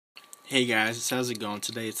Hey guys, how's it going?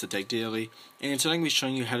 Today it's the Tech Daily, and today I'm going to be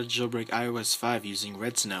showing you how to jailbreak iOS 5 using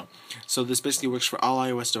Red Snow. So this basically works for all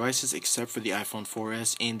iOS devices except for the iPhone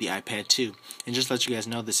 4S and the iPad 2. And just to let you guys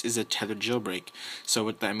know, this is a tethered jailbreak. So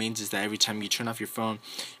what that means is that every time you turn off your phone,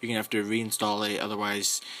 you're going to have to reinstall it,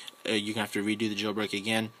 otherwise you're going to have to redo the jailbreak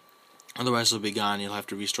again. Otherwise, it'll be gone. You'll have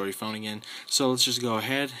to restore your phone again. So let's just go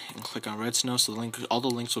ahead and click on Red Snow. So all the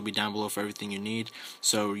links will be down below for everything you need.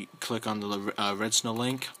 So click on the Red Snow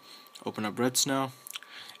link. Open up Red Snow,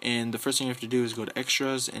 and the first thing you have to do is go to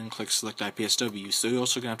Extras and click Select IPSW. So you're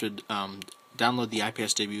also going to have to download the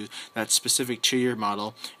IPSW that's specific to your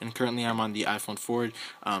model, and currently I'm on the iPhone 4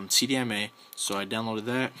 CDMA, so I downloaded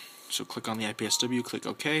that. So click on the IPSW, click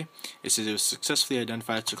OK. It says it was successfully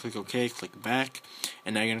identified, so click OK, click back,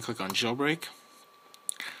 and now you're going to click on Jailbreak.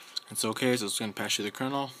 It's OK, so it's going to pass you the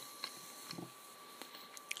kernel.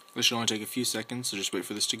 This should only take a few seconds, so just wait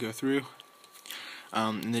for this to go through.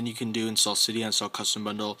 And then you can do install Cydia, install custom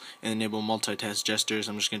bundle, and enable multitask gestures.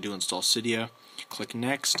 I'm just going to do install Cydia. Click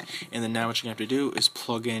next, and then now what you're going to have to do is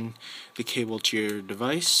plug in the cable to your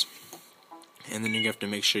device, and then you have to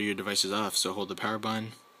make sure your device is off. So hold the power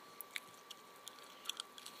button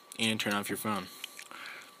and turn off your phone.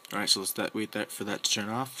 Alright, so let's wait for that to turn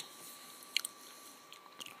off.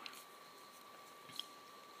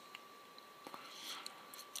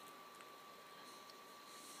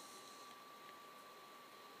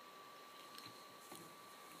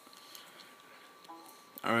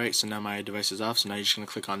 Alright, so now my device is off, so now you're just going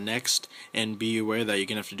to click on Next, and be aware that you're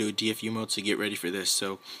going to have to do DFU mode to get ready for this.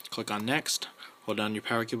 So click on Next, hold down your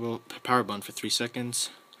power button for 3 seconds.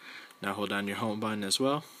 Now hold down your home button as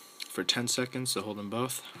well for 10 seconds, so hold them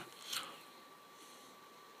both.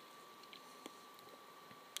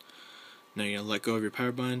 Now you're going to let go of your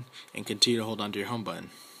power button and continue to hold on to your home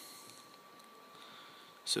button.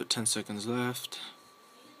 So 10 seconds left.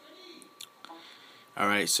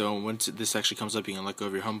 Alright, so once this actually comes up, you can let go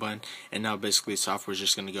of your home button, and now basically software is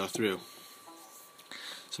just going to go through.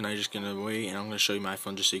 So now you're just going to wait, and I'm going to show you my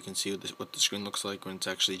iPhone just so you can see what the screen looks like when it's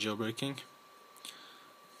actually jailbreaking.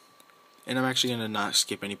 And I'm actually going to not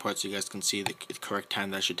skip any parts so you guys can see the correct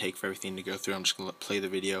time that should take for everything to go through. I'm just going to play the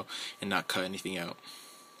video and not cut anything out.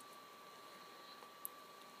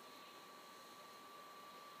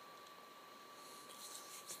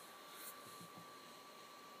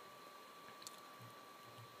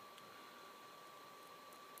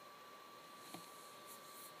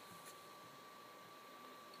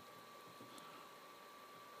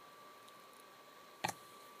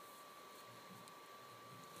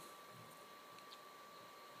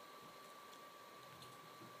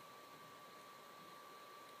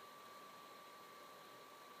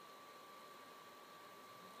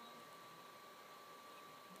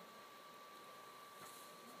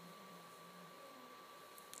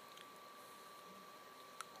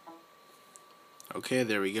 Okay,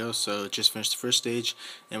 there we go. So it just finished the first stage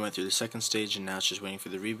and went through the second stage, and now it's just waiting for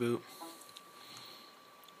the reboot.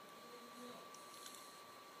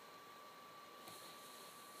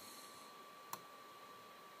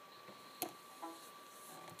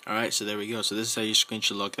 Alright, so there we go. So this is how your screen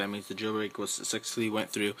should look. That means the jailbreak was successfully went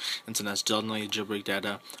through, and so that's downloading jailbreak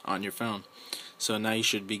data on your phone. So now you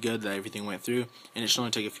should be good that everything went through, and it should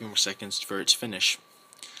only take a few more seconds for it to finish.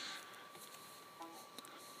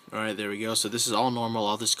 Alright, there we go. So this is all normal.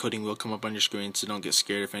 All this coding will come up on your screen, so don't get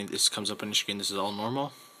scared if any of this comes up on your screen. This is all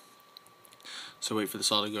normal. So wait for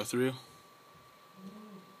this all to go through.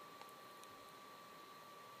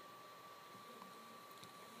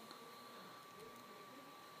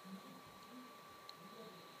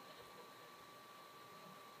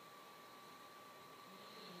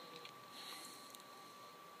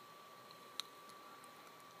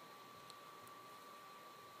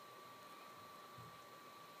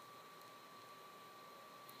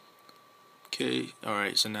 Okay,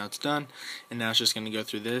 alright, so now it's done, and now it's just going to go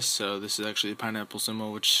through this. So this is actually the pineapple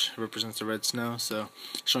symbol, which represents the red snow, so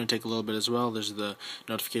it should only take a little bit as well. There's the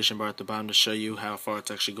notification bar at the bottom to show you how far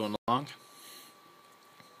it's actually going along.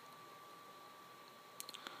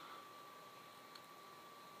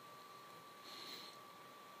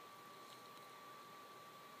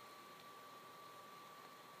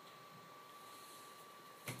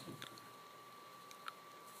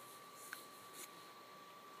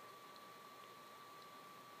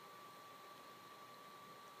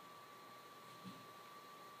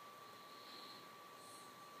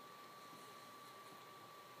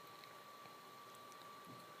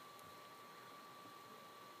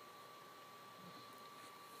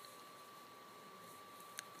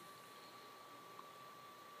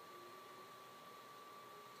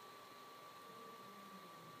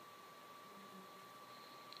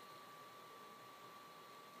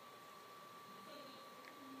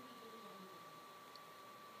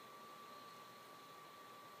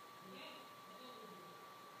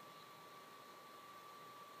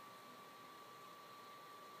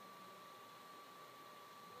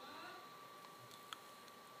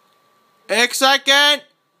 Second!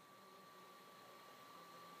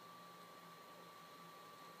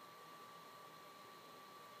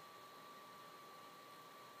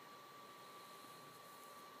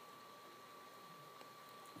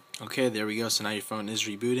 Okay, there we go. So now your phone is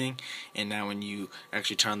rebooting, and now when you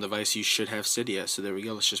actually turn on the device, you should have Cydia. So there we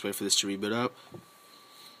go. Let's just wait for this to reboot up.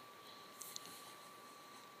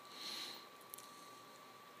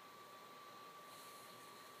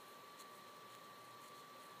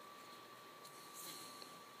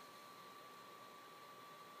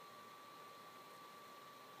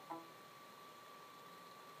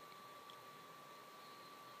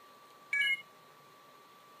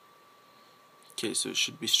 Okay, so it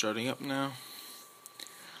should be starting up now.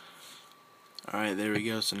 Alright, there we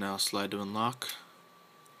go. So now slide to unlock.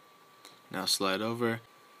 Now slide over.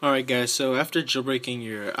 Alright guys, so after jailbreaking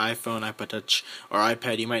your iPhone, iPod Touch, or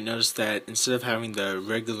iPad, you might notice that instead of having the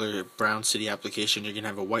regular brown Cydia application, you're going to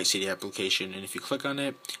have a white Cydia application, and if you click on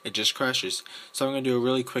it, it just crashes. So I'm going to do a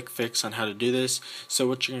really quick fix on how to do this. So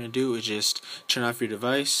what you're going to do is just turn off your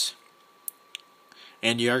device,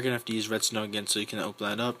 and you are going to have to use Red Snow again so you can open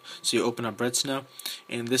that up. So you open up Red Snow,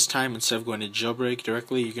 and this time instead of going to jailbreak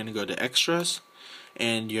directly, you're going to go to extras,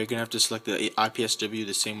 and you're going to have to select the IPSW,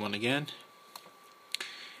 the same one again.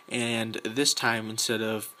 And this time, instead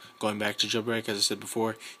of going back to jailbreak, as I said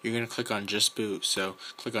before, you're going to click on just boot. So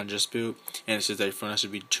click on just boot, and it says that your phone has to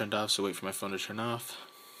be turned off, so wait for my phone to turn off.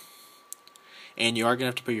 And you are going to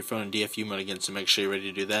have to put your phone in DFU mode again, so make sure you're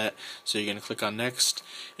ready to do that. So you're going to click on next,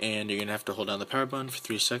 and you're going to have to hold down the power button for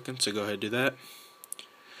 3 seconds, so go ahead and do that.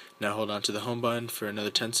 Now hold on to the home button for another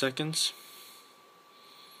 10 seconds.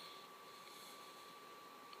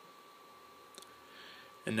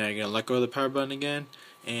 And now you're going to let go of the power button again,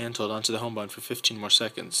 and hold on to the home button for 15 more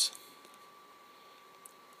seconds.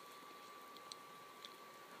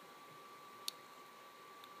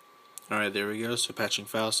 Alright, there we go. So patching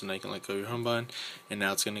files, so now you can let go of your home button, and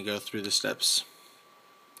now it's going to go through the steps.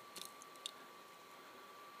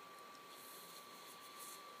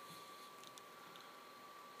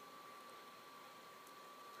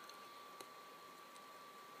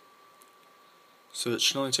 So it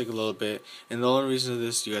should only take a little bit, and the only reason of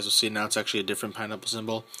this, you guys will see now, it's actually a different pineapple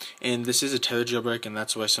symbol, and this is a tether jailbreak, and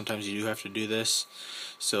that's why sometimes you do have to do this.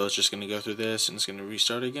 So it's just going to go through this, and it's going to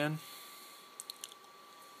restart again.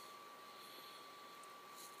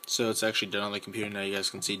 So it's actually done on the computer now. You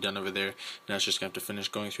guys can see done over there. Now it's just going to have to finish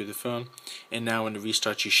going through the phone, and now when it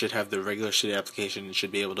restarts, you should have the regular Cydia application and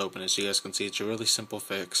should be able to open it. So you guys can see it's a really simple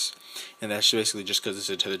fix, and that's basically just because it's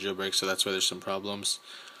a tether jailbreak, so that's why there's some problems.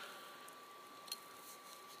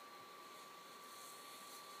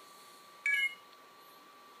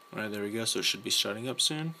 Alright, there we go. So it should be starting up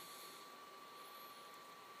soon.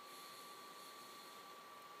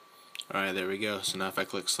 Alright, there we go. So now if I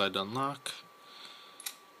click slide to unlock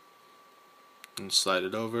and slide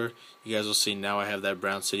it over, you guys will see now I have that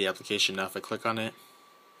brown Cydia application. Now if I click on it,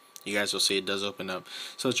 you guys will see it does open up.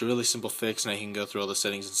 So it's a really simple fix. Now you can go through all the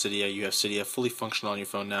settings in Cydia. You have Cydia fully functional on your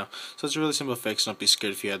phone now. So it's a really simple fix. Don't be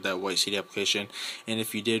scared if you had that white Cydia application. And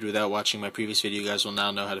if you did without watching my previous video, you guys will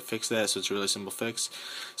now know how to fix that. So it's a really simple fix.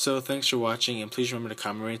 So thanks for watching, and please remember to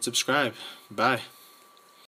comment, rate, and subscribe. Bye.